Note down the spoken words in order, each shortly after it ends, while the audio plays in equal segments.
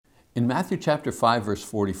In Matthew chapter 5, verse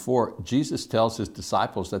 44, Jesus tells his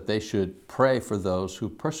disciples that they should pray for those who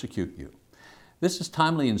persecute you. This is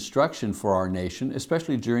timely instruction for our nation,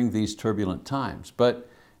 especially during these turbulent times. But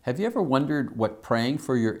have you ever wondered what praying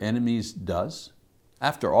for your enemies does?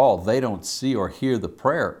 After all, they don't see or hear the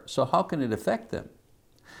prayer, so how can it affect them?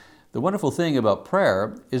 The wonderful thing about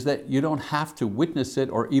prayer is that you don't have to witness it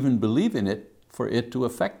or even believe in it for it to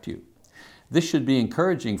affect you. This should be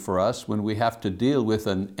encouraging for us when we have to deal with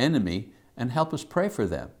an enemy and help us pray for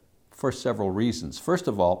them for several reasons. First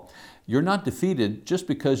of all, you're not defeated just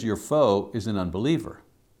because your foe is an unbeliever.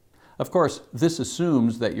 Of course, this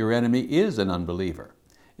assumes that your enemy is an unbeliever.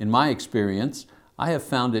 In my experience, I have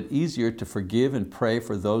found it easier to forgive and pray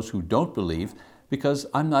for those who don't believe because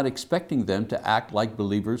I'm not expecting them to act like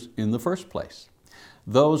believers in the first place.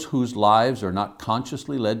 Those whose lives are not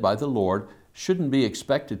consciously led by the Lord shouldn't be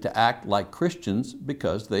expected to act like Christians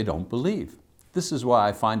because they don't believe. This is why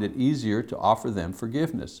I find it easier to offer them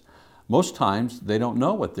forgiveness. Most times they don't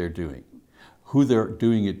know what they're doing, who they're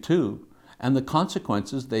doing it to, and the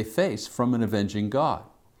consequences they face from an avenging God.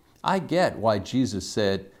 I get why Jesus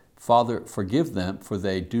said, "Father, forgive them, for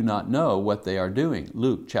they do not know what they are doing."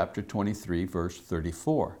 Luke chapter 23, verse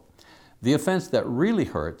 34. The offense that really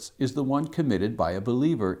hurts is the one committed by a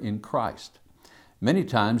believer in Christ. Many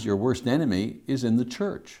times your worst enemy is in the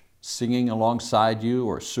church, singing alongside you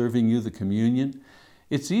or serving you the communion.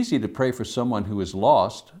 It's easy to pray for someone who is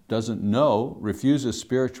lost, doesn't know, refuses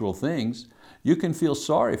spiritual things. You can feel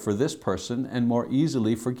sorry for this person and more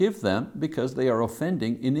easily forgive them because they are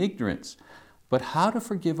offending in ignorance. But how to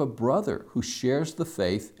forgive a brother who shares the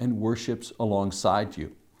faith and worships alongside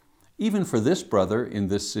you? Even for this brother in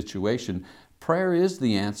this situation, prayer is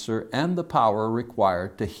the answer and the power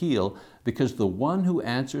required to heal, because the one who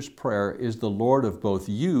answers prayer is the Lord of both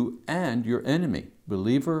you and your enemy,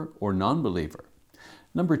 believer or non-believer.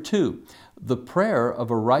 Number two, the prayer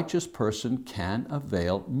of a righteous person can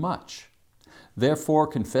avail much. Therefore,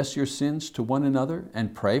 confess your sins to one another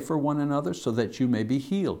and pray for one another so that you may be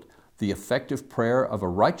healed. The effective prayer of a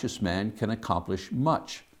righteous man can accomplish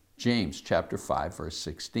much. James chapter 5, verse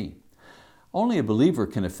 16. Only a believer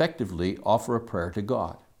can effectively offer a prayer to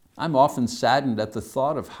God. I'm often saddened at the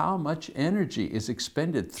thought of how much energy is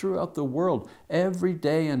expended throughout the world every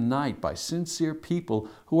day and night by sincere people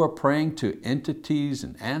who are praying to entities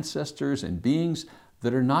and ancestors and beings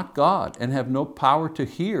that are not God and have no power to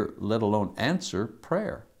hear, let alone answer,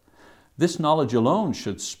 prayer. This knowledge alone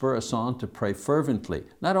should spur us on to pray fervently,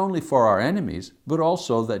 not only for our enemies, but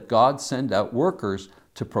also that God send out workers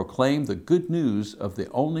to proclaim the good news of the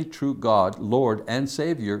only true God, Lord and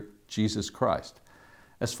Savior, Jesus Christ.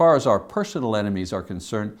 As far as our personal enemies are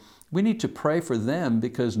concerned, we need to pray for them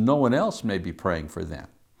because no one else may be praying for them.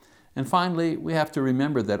 And finally, we have to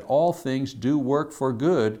remember that all things do work for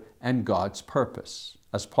good and God's purpose.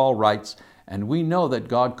 As Paul writes, "And we know that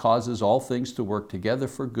God causes all things to work together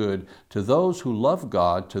for good to those who love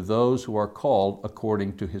God, to those who are called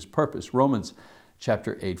according to His purpose." Romans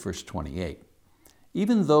chapter 8, verse 28.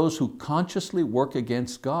 Even those who consciously work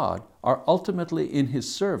against God are ultimately in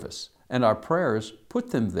His service, and our prayers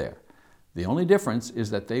put them there. The only difference is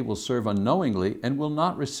that they will serve unknowingly and will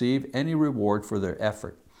not receive any reward for their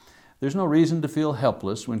effort. There's no reason to feel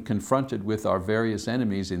helpless when confronted with our various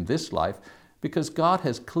enemies in this life, because God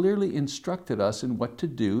has clearly instructed us in what to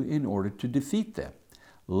do in order to defeat them.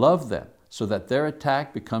 Love them so that their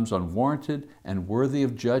attack becomes unwarranted and worthy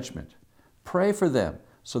of judgment. Pray for them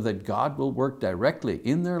so that God will work directly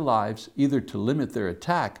in their lives, either to limit their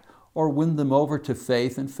attack or win them over to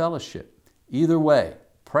faith and fellowship. Either way,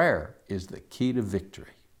 prayer is the key to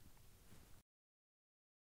victory.